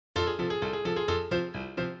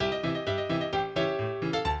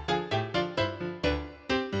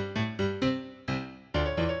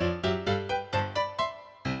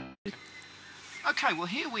Okay, well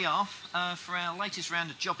here we are for our latest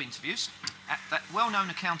round of job interviews at that well-known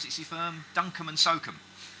accountancy firm, Dunkem and Soakem.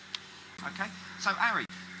 Okay, so Ari,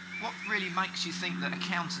 what really makes you think that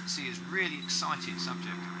accountancy is a really exciting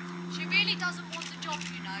subject? She really doesn't want the job,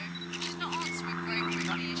 you know. She's not answering very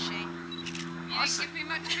quickly, is she? You didn't give me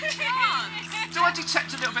much of a chance. Do I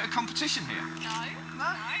detect a little bit of competition here? No.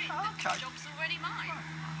 No? No, Oh, okay. the job's already mine.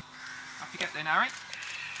 Up you get then, Ari.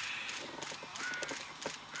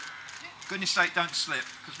 Goodness sake, don't slip,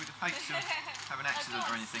 because we'd hate to have an accident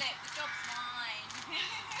or anything. Slip. The job's mine.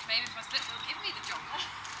 Maybe if I slip, they'll give me the job.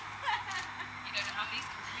 You don't know how these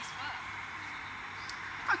companies work.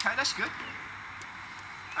 Okay, that's good.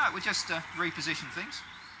 Right, we'll just reposition things.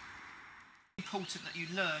 Important that you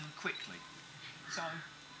learn quickly. So,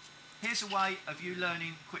 here's a way of you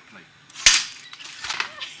learning quickly.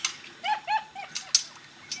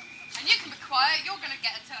 And you can be quiet, you're going to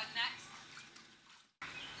get a turn next.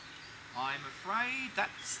 I'm afraid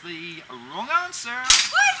that's the wrong answer. What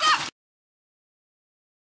is that?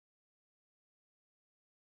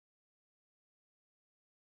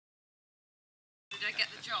 Did I get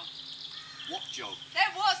the job? What job?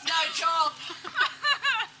 There was no